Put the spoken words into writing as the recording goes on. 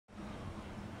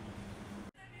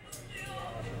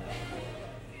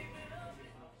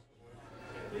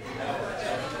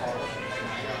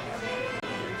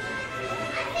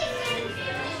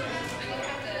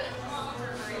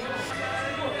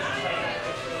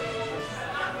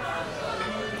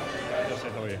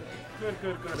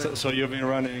Good. So you've been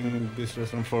running this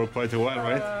restaurant for quite a while,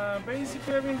 right?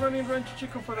 Basically, I've been running Rancho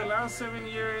Chico for the last 7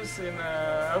 years, and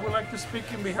I would like to speak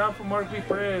in behalf of Mark B.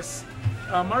 Press.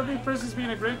 Mark B. Press has been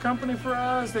a great company for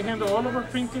us. They handle all of our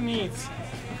printing needs,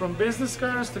 from business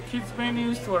cards to kids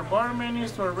menus to our bar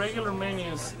menus to our regular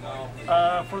menus.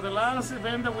 For the last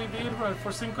event that we did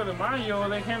for Cinco de Mayo,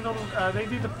 they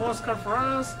did the postcard for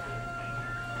us.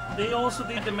 They also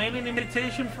did the mailing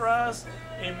invitation for us,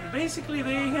 and basically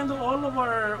they handle all of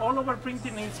our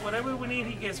printing needs. Whatever we need,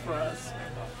 he gets for us.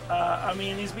 I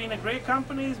mean, it's been a great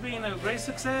company. It's been a great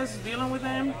success dealing with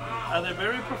them. They're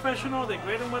very professional. They're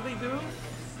great in what they do,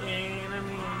 and I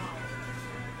mean,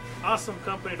 awesome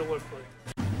company to work for.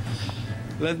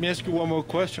 Let me ask you one more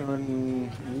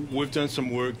question. We've done some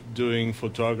work doing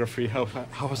photography. How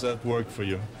has that worked for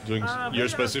you, doing your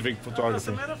specific photography? As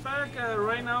a matter of fact,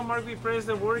 right now, Mark B. Press,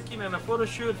 they're working on a photo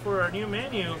shoot for our new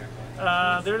menu.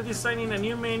 They're designing a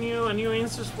new menu, a new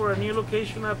instance for a new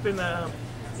location up in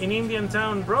Indian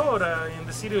Town Road in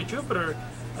the city of Jupiter.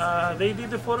 They did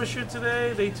the photo shoot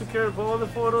today. They took care of all the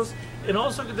photos, and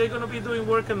also they're going to be doing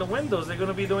work on the windows. They're going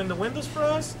to be doing the windows for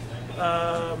us.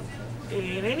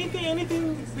 And anything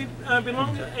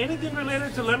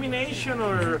related to lamination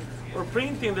or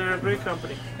printing, they're a great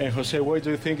company. And Jose, why do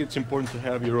you think it's important to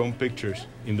have your own pictures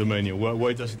in the menu?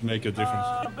 Why does it make a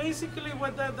difference? Basically,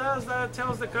 what that does, that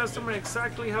tells the customer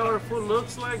exactly how our food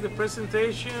looks like, the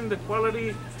presentation, the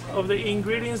quality of the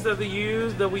ingredients that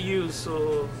we use.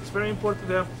 So it's very important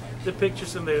to have the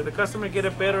pictures in there. The customer get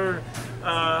a better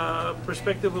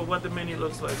perspective of what the menu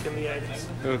looks like and the items.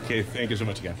 Okay, thank you so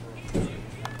much again.